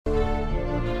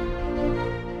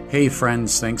Hey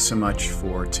friends, thanks so much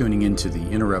for tuning into the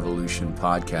Inner Revolution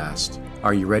podcast.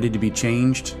 Are you ready to be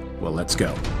changed? Well, let's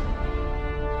go.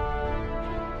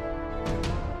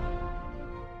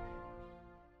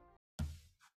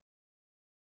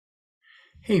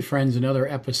 Hey friends, another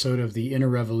episode of the Inner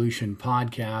Revolution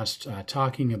podcast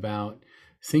talking about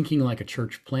thinking like a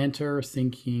church planter,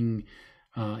 thinking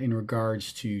in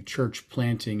regards to church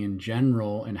planting in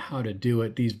general and how to do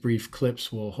it. These brief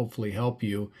clips will hopefully help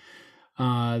you.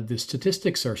 The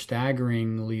statistics are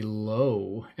staggeringly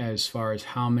low as far as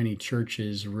how many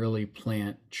churches really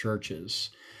plant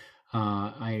churches.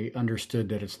 I understood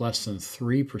that it's less than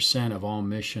 3% of all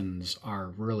missions are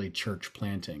really church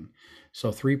planting. So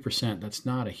 3%, that's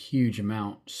not a huge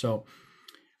amount. So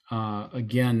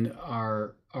again,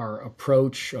 our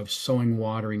approach of sowing,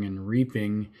 watering, and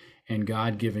reaping and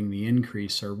God giving the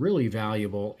increase are really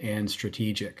valuable and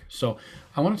strategic. So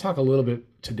I want to talk a little bit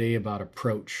today about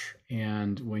approach.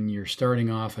 And when you're starting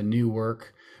off a new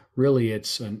work, really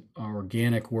it's an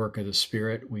organic work of the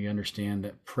Spirit. We understand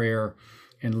that prayer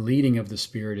and leading of the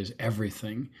Spirit is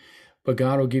everything. But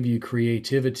God will give you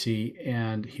creativity,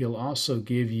 and He'll also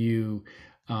give you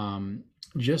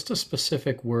just a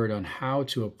specific word on how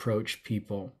to approach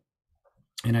people.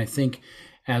 And I think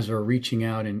as we're reaching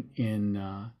out in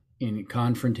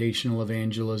confrontational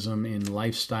evangelism, in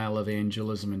lifestyle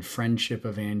evangelism, in friendship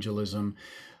evangelism,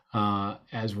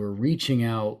 as we're reaching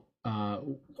out,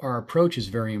 our approach is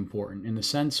very important in the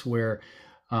sense where,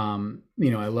 I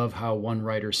love how one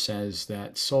writer says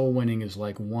that soul winning is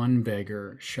like one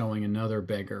beggar showing another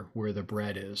beggar where the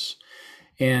bread is.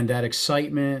 And that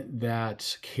excitement,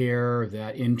 that care,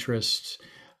 that interest,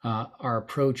 our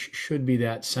approach should be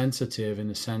that sensitive in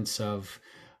the sense of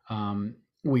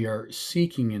we are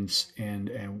seeking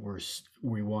and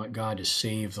we want God to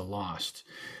save the lost.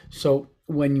 So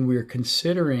when we're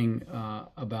considering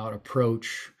about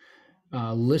approach,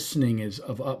 listening is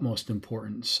of utmost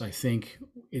importance. I think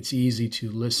it's easy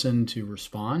to listen to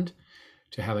respond,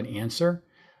 to have an answer,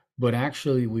 but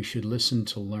actually we should listen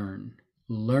to learn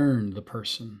the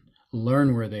person,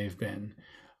 learn where they've been,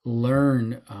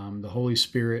 learn the Holy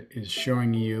Spirit is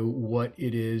showing you what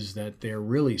it is that they're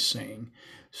really saying.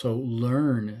 So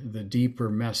learn the deeper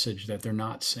message that they're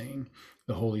not saying.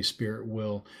 The Holy Spirit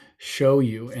will show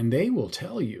you, and they will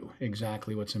tell you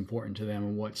exactly what's important to them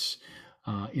and what's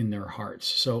in their hearts.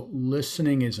 So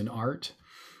listening is an art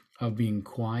of being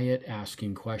quiet,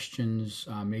 asking questions,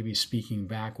 maybe speaking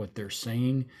back what they're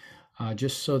saying,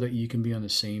 just so that you can be on the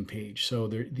same page. So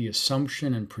the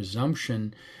assumption and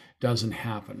presumption doesn't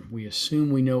happen. We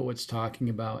assume we know what it's talking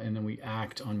about, and then we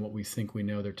act on what we think we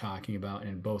know they're talking about,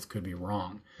 and both could be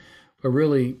wrong. But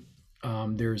really,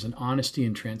 there's an honesty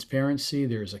and transparency.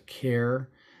 There's a care,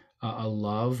 a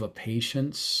love, a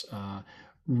patience,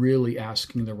 really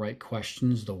asking the right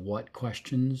questions, the what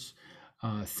questions,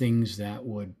 things that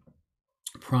would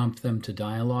prompt them to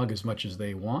dialogue as much as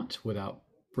they want without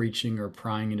breaching or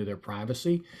prying into their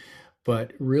privacy.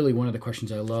 But really, one of the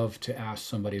questions I love to ask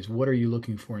somebody is, what are you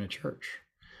looking for in a church?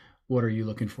 What are you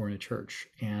looking for in a church?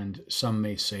 And some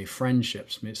may say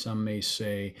friendships. Some may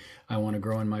say, I want to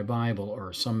grow in my Bible,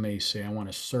 or some may say, I want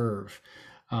to serve.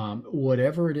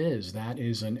 Whatever it is, that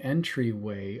is an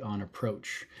entryway on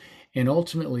approach. And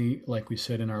ultimately, like we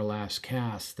said in our last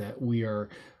cast, that we are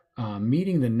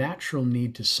meeting the natural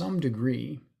need to some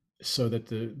degree so that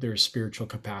there's spiritual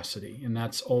capacity. And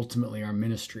that's ultimately our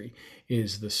ministry,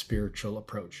 is the spiritual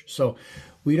approach. So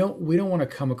we don't want to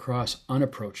come across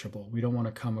unapproachable. We don't want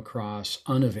to come across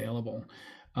unavailable.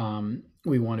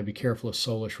 We want to be careful of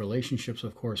soulish relationships,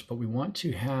 of course, but we want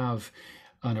to have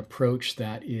an approach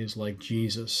that is like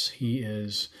Jesus. He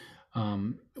is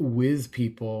with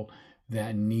people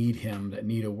that need him, that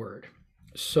need a word.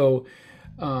 So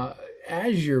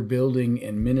as you're building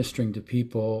and ministering to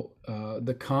people,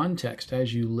 the context,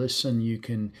 as you listen, you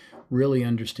can really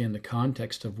understand the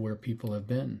context of where people have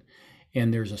been.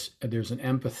 And there's an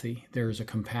empathy, there's a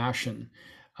compassion,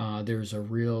 there's a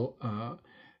real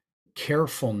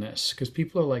carefulness, because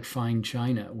people are like fine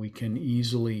china. We can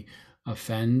easily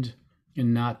offend,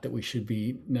 and not that we should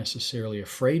be necessarily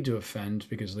afraid to offend,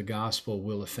 because the gospel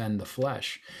will offend the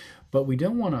flesh. But we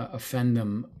don't want to offend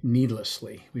them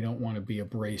needlessly. We don't want to be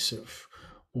abrasive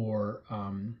or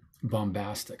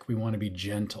bombastic. We want to be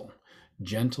gentle.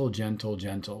 Gentle.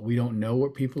 We don't know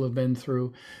what people have been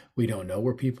through. We don't know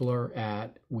where people are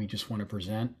at. We just want to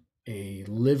present a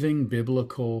living,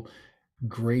 biblical,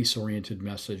 grace-oriented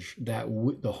message that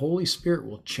the Holy Spirit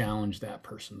will challenge that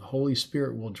person. The Holy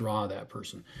Spirit will draw that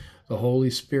person. The Holy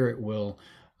Spirit will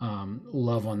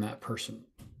love on that person.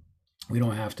 We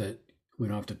don't have to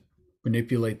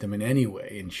manipulate them in any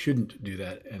way and shouldn't do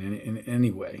that in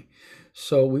any way.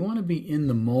 So we want to be in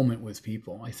the moment with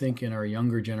people. I think in our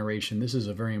younger generation, this is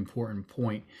a very important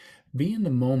point. Be in the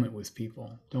moment with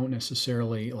people. Don't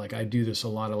necessarily, like I do this a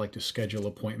lot, I like to schedule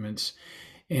appointments,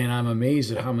 and I'm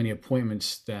amazed at how many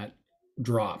appointments that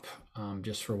drop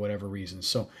just for whatever reason.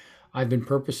 So I've been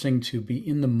purposing to be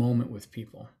in the moment with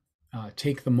people.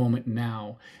 Take the moment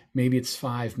now. Maybe it's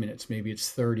 5 minutes, maybe it's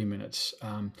 30 minutes.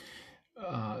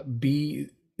 Be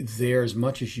there as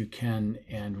much as you can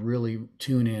and really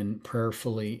tune in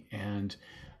prayerfully and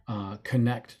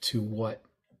connect to what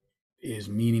is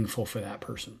meaningful for that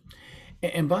person.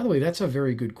 And by the way, that's a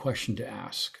very good question to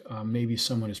ask. Maybe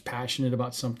someone is passionate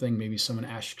about something. Maybe someone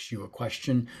asks you a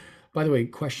question. By the way,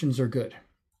 questions are good.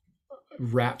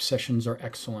 Rap sessions are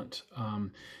excellent.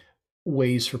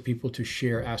 Ways for people to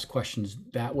share, ask questions.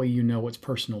 That way you know what's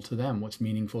personal to them, what's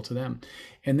meaningful to them.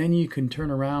 And then you can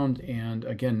turn around and,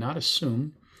 again, not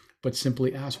assume, but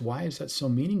simply ask, why is that so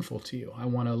meaningful to you? I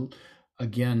want to,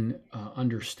 again,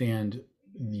 understand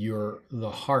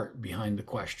the heart behind the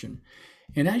question.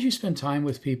 And as you spend time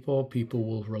with people, people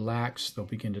will relax, they'll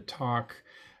begin to talk.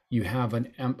 You have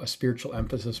a spiritual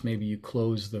emphasis. Maybe you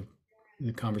close the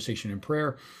conversation in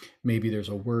prayer. Maybe there's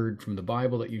a word from the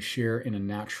Bible that you share in a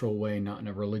natural way, not in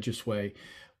a religious way.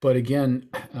 But again,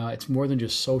 it's more than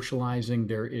just socializing.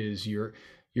 There is you're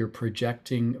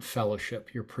projecting fellowship,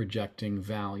 you're projecting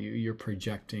value, you're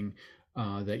projecting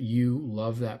that you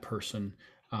love that person,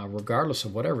 regardless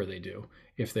of whatever they do,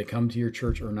 if they come to your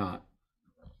church or not.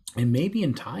 And maybe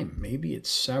in time, maybe it's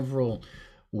several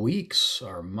weeks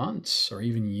or months or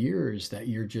even years that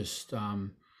you're just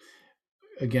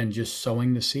again, just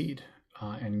sowing the seed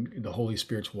and the Holy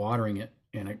Spirit's watering it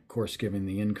and, of course, giving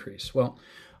the increase. Well,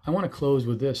 I want to close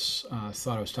with this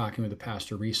thought. I was talking with a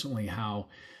pastor recently how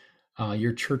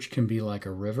your church can be like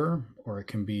a river or it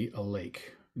can be a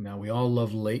lake. Now, we all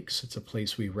love lakes. It's a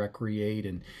place we recreate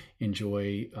and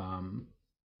enjoy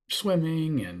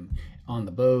swimming and on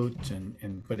the boat,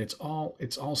 but it's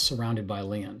all surrounded by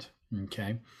land.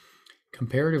 Okay,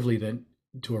 comparatively then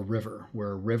to a river,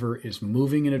 where a river is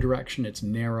moving in a direction, it's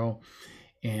narrow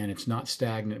and it's not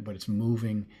stagnant, but it's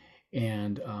moving.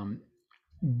 And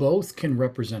both can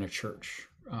represent a church.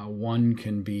 One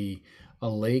can be a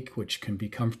lake, which can be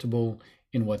comfortable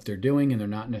in what they're doing and they're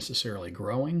not necessarily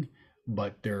growing,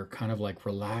 but they're kind of like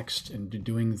relaxed and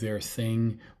doing their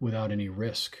thing without any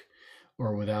risk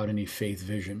or without any faith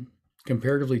vision.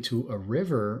 Comparatively to a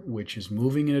river, which is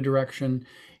moving in a direction,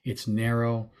 it's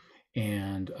narrow,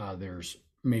 and there's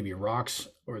maybe rocks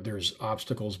or there's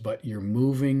obstacles, but you're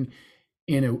moving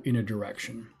in a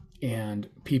direction. And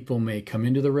people may come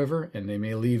into the river and they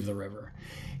may leave the river.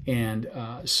 And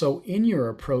so in your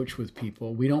approach with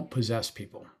people, we don't possess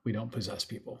people. We don't possess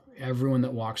people. Everyone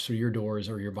that walks through your doors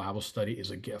or your Bible study is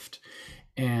a gift.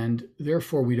 And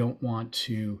therefore, we don't want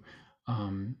to,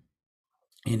 in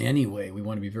any way, we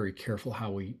want to be very careful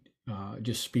how we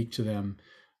just speak to them.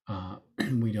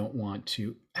 We don't want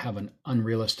to have an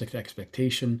unrealistic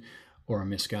expectation or a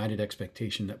misguided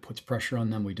expectation that puts pressure on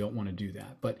them. We don't want to do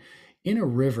that. But in a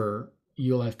river,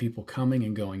 you'll have people coming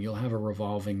and going. You'll have a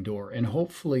revolving door. And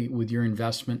hopefully with your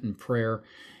investment in prayer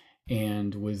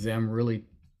and with them really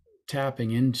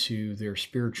tapping into their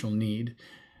spiritual need,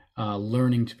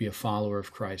 learning to be a follower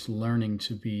of Christ, learning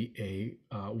to be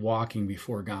walking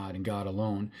before God and God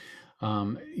alone,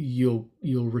 you'll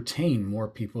retain more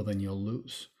people than you'll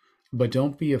lose. But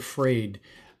don't be afraid.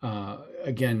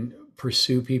 Again,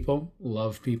 pursue people,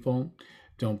 love people.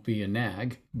 Don't be a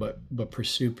nag, but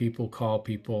pursue people, call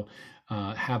people,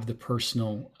 have the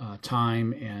personal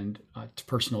time and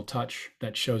personal touch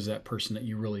that shows that person that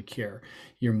you really care.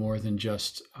 You're more than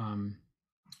just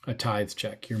a tithe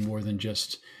check. You're more than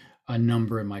just a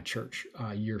number in my church.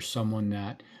 You're someone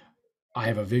that I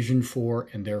have a vision for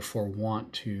and therefore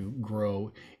want to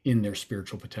grow in their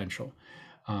spiritual potential.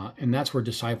 And that's where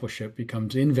discipleship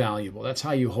becomes invaluable. That's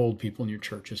how you hold people in your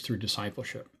church, is through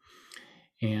discipleship.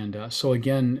 And so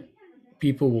again,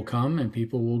 people will come and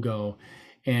people will go.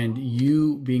 And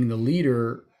you being the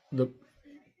leader,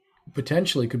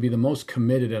 potentially could be the most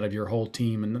committed out of your whole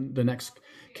team. And the next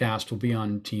cast will be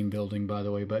on team building, by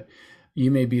the way. But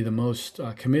you may be the most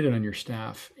committed on your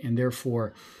staff. And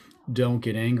therefore, don't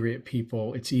get angry at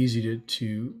people. It's easy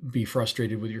to be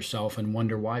frustrated with yourself and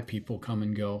wonder why people come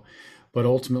and go. But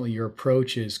ultimately, your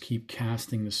approach is keep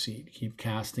casting the seed, keep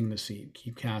casting the seed,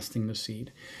 keep casting the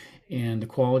seed. And the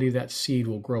quality of that seed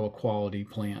will grow a quality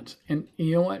plant. And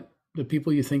you know what? The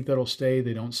people you think that'll stay,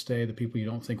 they don't stay. The people you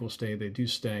don't think will stay, they do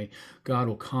stay. God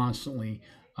will constantly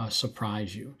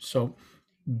surprise you. So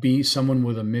be someone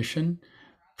with a mission,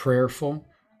 prayerful,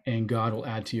 and God will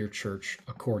add to your church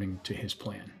according to his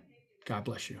plan. God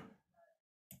bless you.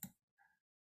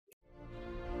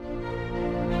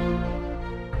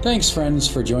 Thanks, friends,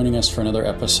 for joining us for another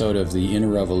episode of the Inner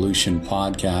Revolution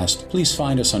podcast. Please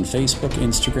find us on Facebook,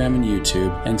 Instagram, and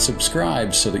YouTube, and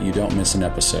subscribe so that you don't miss an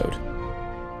episode.